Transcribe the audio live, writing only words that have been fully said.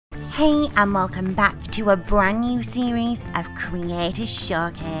Hey and welcome back to a brand new series of Creator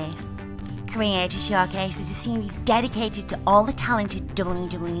Showcase. Creator Showcase is a series dedicated to all the talented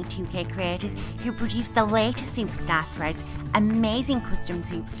WWE 2K creators who produce the latest superstar threads, amazing custom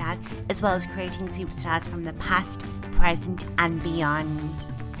superstars, as well as creating superstars from the past, present and beyond.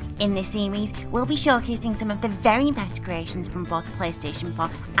 In this series, we'll be showcasing some of the very best creations from both PlayStation 4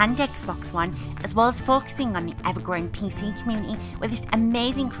 and Xbox One, as well as focusing on the ever-growing PC community with its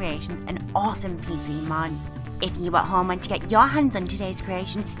amazing creations and awesome PC mods. If you at home want to get your hands on today's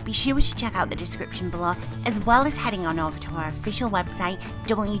creation, be sure to check out the description below, as well as heading on over to our official website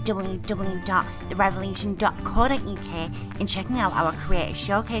www.RevELLEution.co.uk and checking out our Creator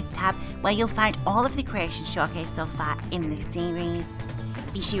Showcase tab, where you'll find all of the creations showcased so far in this series.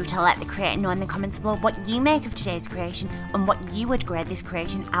 Be sure to let the creator know in the comments below what you make of today's creation and what you would grade this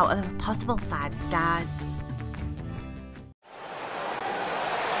creation out of a possible 5 stars.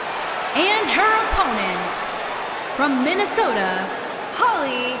 And her opponent, from Minnesota,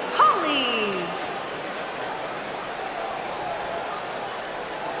 Holly.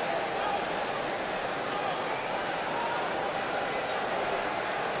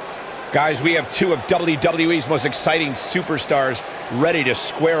 Guys, we have two of WWE's most exciting superstars ready to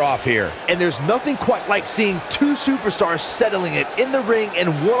square off here. And there's nothing quite like seeing two superstars settling it in the ring in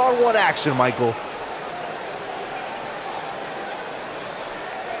one-on-one action, Michael.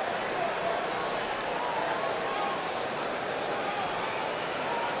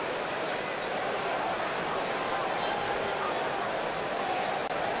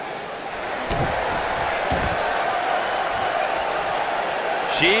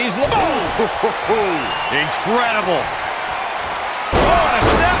 She's incredible. Oh, and a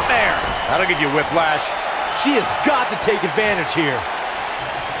snap there. That'll give you whiplash. She has got to take advantage here.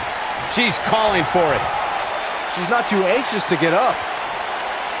 She's calling for it. She's not too anxious to get up.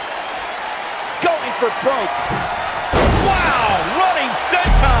 Going for broke. Wow, running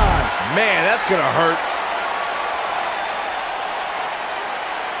senton. Man, that's gonna hurt.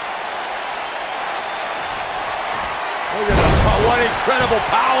 Look at that. Oh, what incredible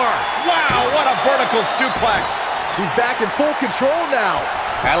power. Wow, what a vertical suplex. She's back in full control now.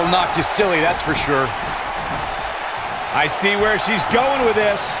 That'll knock you silly, that's for sure. I see where she's going with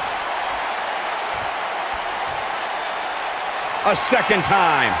this. A second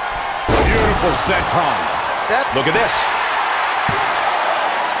time. Beautiful senton. Look at this.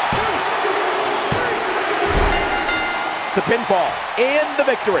 The pinfall and the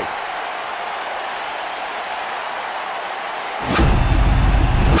victory.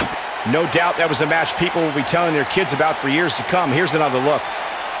 No doubt that was a match people will be telling their kids about for years to come. Here's another look.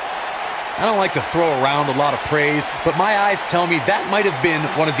 I don't like to throw around a lot of praise, but my eyes tell me that might have been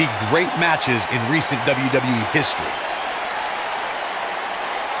one of the great matches in recent WWE history.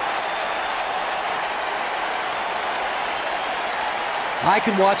 I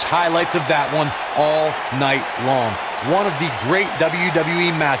can watch highlights of that one all night long. One of the great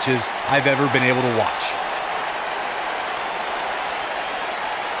WWE matches I've ever been able to watch.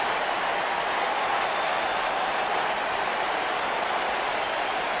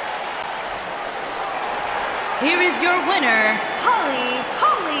 Here is your winner, Holly.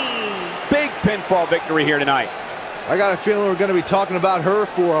 Big pinfall victory here tonight. I got a feeling we're going to be talking about her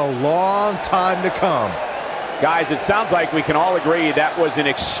for a long time to come. Guys, it sounds like we can all agree that was an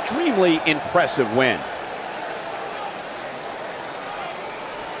extremely impressive win.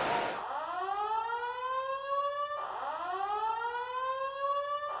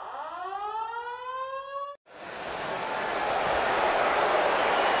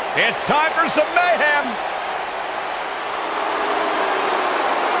 It's time for some mayhem.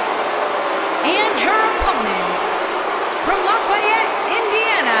 And her opponent, from Lafayette,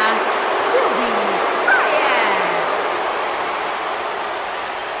 Indiana, Ruby Riott.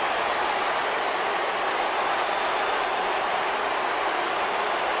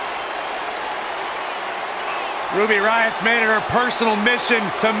 Ruby Riott's made it her personal mission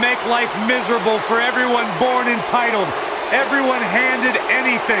to make life miserable for everyone born entitled, everyone handed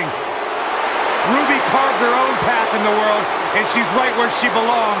anything. Ruby carved her own path in the world, and she's right where she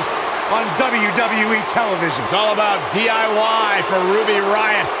belongs, on WWE television. It's all about DIY for Ruby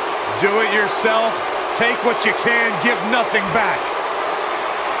Riott. Do it yourself, take what you can, give nothing back.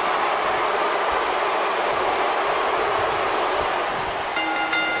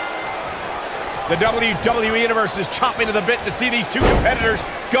 The WWE Universe is chomping to the bit to see these two competitors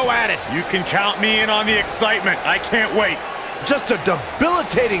go at it. You can count me in on the excitement. I can't wait. Just a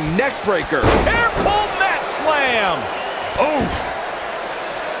debilitating neck breaker. Hair pull mat slam. Oof.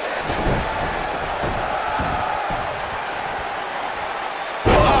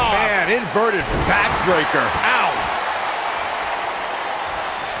 an inverted backbreaker. Ow.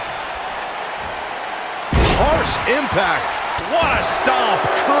 Harsh impact. What a stomp.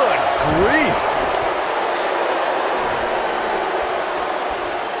 Good grief.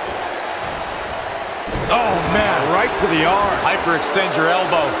 Oh, man, right to the arm. Hyperextend your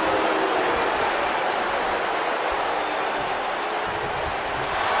elbow.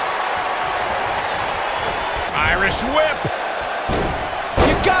 Irish whip.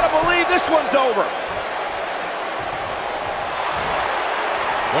 You gotta believe this one's over.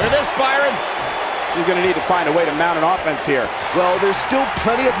 Look at this, Byron. She's going to need to find a way to mount an offense here. Well, there's still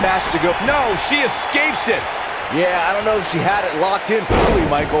plenty of match to go. No, she escapes it. Yeah, I don't know if she had it locked in fully,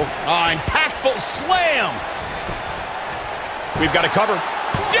 Michael. Impactful slam. We've got to cover.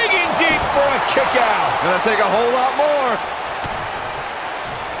 Digging deep for a kick out. Gonna take a whole lot more.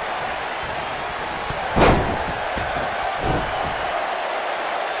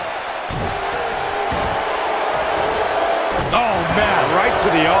 Oh, man, right to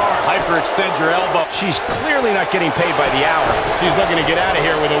the arm. Hyperextend your elbow. She's clearly not getting paid by the hour. She's looking to get out of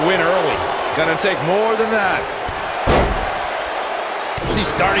here with a win early. It's gonna take more than that. She's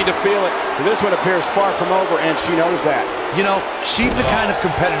starting to feel it. This one appears far from over, and she knows that. You know, she's the kind of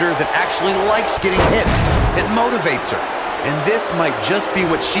competitor that actually likes getting hit. It motivates her. And this might just be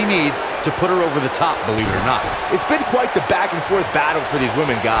what she needs to put her over the top, believe it or not. It's been quite the back and forth battle for these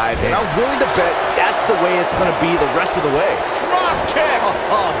women, guys, and I'm willing to bet that's the way it's gonna be the rest of the way. Drop kick.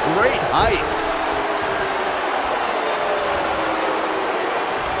 Oh, great height.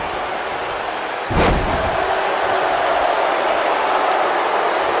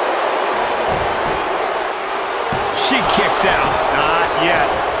 She kicks out. Not yet.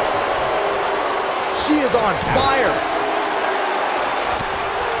 She is on fire.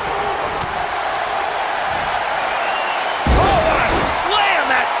 Oh, what a slam.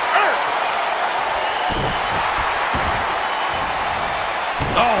 That hurt.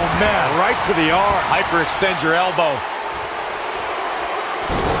 Oh, man, right to the arm. Hyperextend your elbow.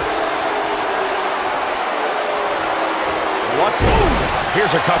 What's...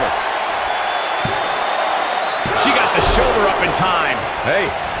 Here's her cover. She got the shoulder up in time. Hey,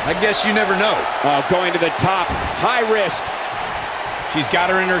 I guess you never know. Going to the top. High risk. She's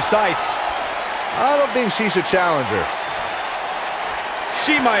got her in her sights. I don't think she should challenge her.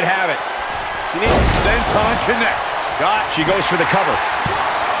 She might have it. She needs senton connects. She goes for the cover.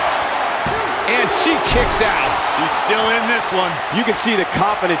 And she kicks out. She's still in this one. You can see the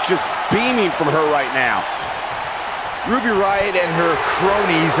confidence just beaming from her right now. Ruby Riott and her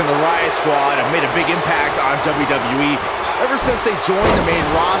cronies in the Riott Squad have made a big impact on WWE ever since they joined the main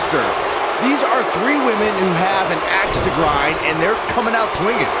roster. These are three women who have an axe to grind, and they're coming out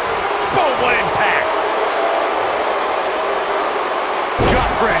swinging. Boom, what impact!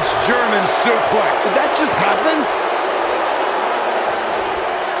 Gut wrench, German suplex. Did that just happen?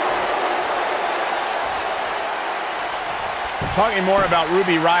 Talking more about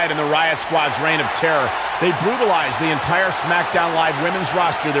Ruby Riott and the Riott Squad's reign of terror. They brutalized the entire SmackDown Live women's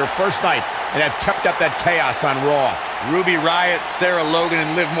roster their first night and have kept up that chaos on Raw. Ruby Riott, Sarah Logan,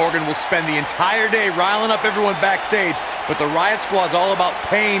 and Liv Morgan will spend the entire day riling up everyone backstage, but the Riott Squad's all about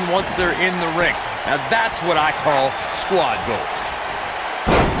pain once they're in the ring. Now that's what I call squad goals.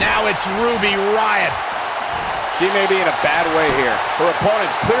 Now it's Ruby Riott. She may be in a bad way here. Her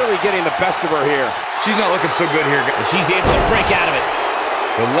opponent's clearly getting the best of her here. She's not looking so good here. And she's able to break out of it.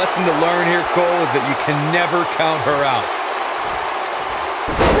 The lesson to learn here, Cole, is that you can never count her out.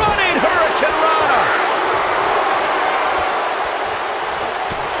 Running Hurricane Rana.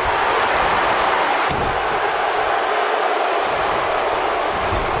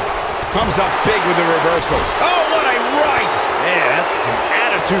 Comes up big with the reversal. Oh, what a right. Man, that's some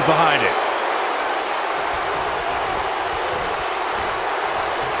attitude behind it.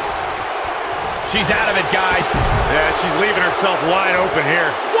 She's out of it, guys. Yeah, she's leaving herself wide open here.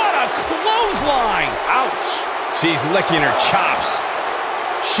 What a clothesline. Ouch. She's licking her chops.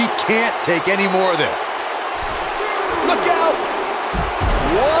 She can't take any more of this. Look out!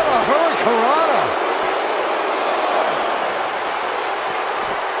 What a hurricanrana!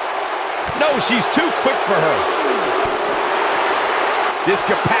 No, she's too quick for her. This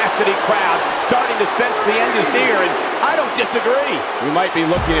capacity crowd starting to sense the end is near, and I don't disagree. We might be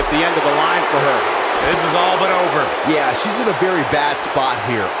looking at the end of the line for her. This is all but over. Yeah, she's in a very bad spot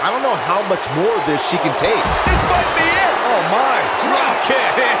here. I don't know how much more of this she can take. This might be it. Oh, my. Drop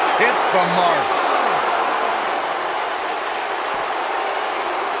kick. Hits the mark.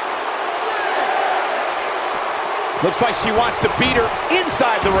 Looks like she wants to beat her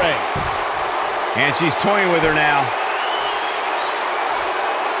inside the ring. And she's toying with her now.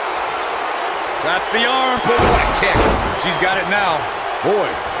 That's the arm. Boom, what a kick. She's got it now. Boy,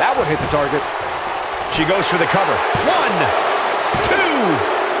 that one hit the target. She goes for the cover. 1, 2,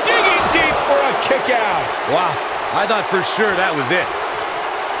 digging deep for a kick out. Wow, I thought for sure that was it.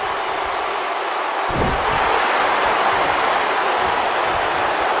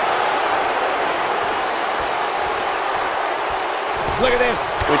 Look at this.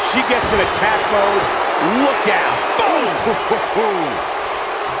 When she gets in attack mode, look out. Boom!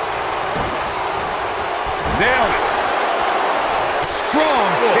 Nailed it. Strong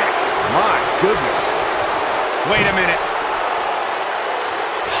kick. My goodness. Wait a minute.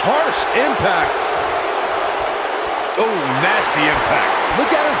 Harsh impact. Oh, nasty impact. Look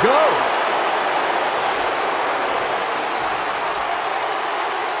at her go.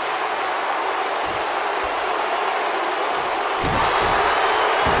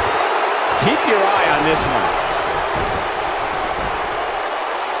 Keep your eye on this one.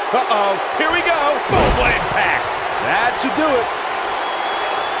 Uh-oh. Here we go. Boom, what impact. That should do it.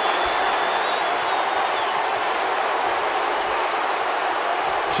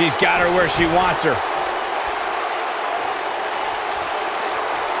 She's got her where she wants her.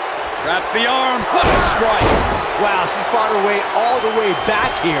 Wraps the arm. What a strike. Wow, she's fought her way all the way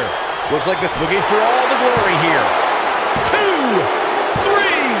back here. Looks like this. Looking for all the glory here. 2, 3.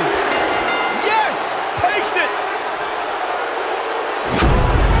 Yes! Takes it!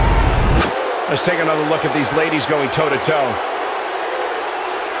 Let's take another look at these ladies going toe-to-toe.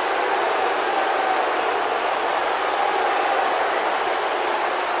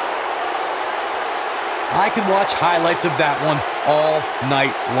 I could watch highlights of that one all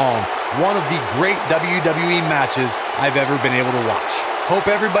night long. One of the great WWE matches I've ever been able to watch. Hope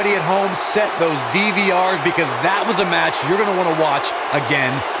everybody at home set those DVRs because that was a match you're going to want to watch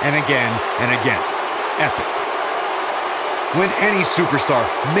again and again and again. Epic. When any superstar,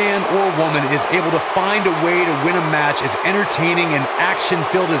 man or woman, is able to find a way to win a match as entertaining and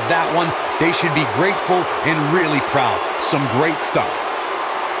action-filled as that one, they should be grateful and really proud. Some great stuff.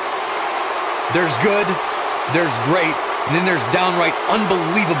 There's good, there's great, and then there's downright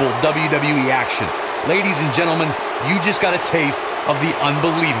unbelievable WWE action. Ladies and gentlemen, you just got a taste of the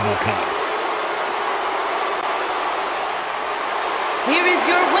unbelievable kind. Here is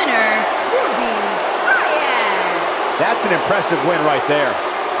your winner, Ruby Riott. That's an impressive win right there.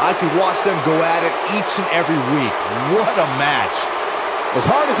 I could watch them go at it each and every week. What a match. As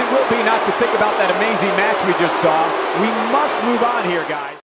hard as it will be not to think about that amazing match we just saw, we must move on here, guys.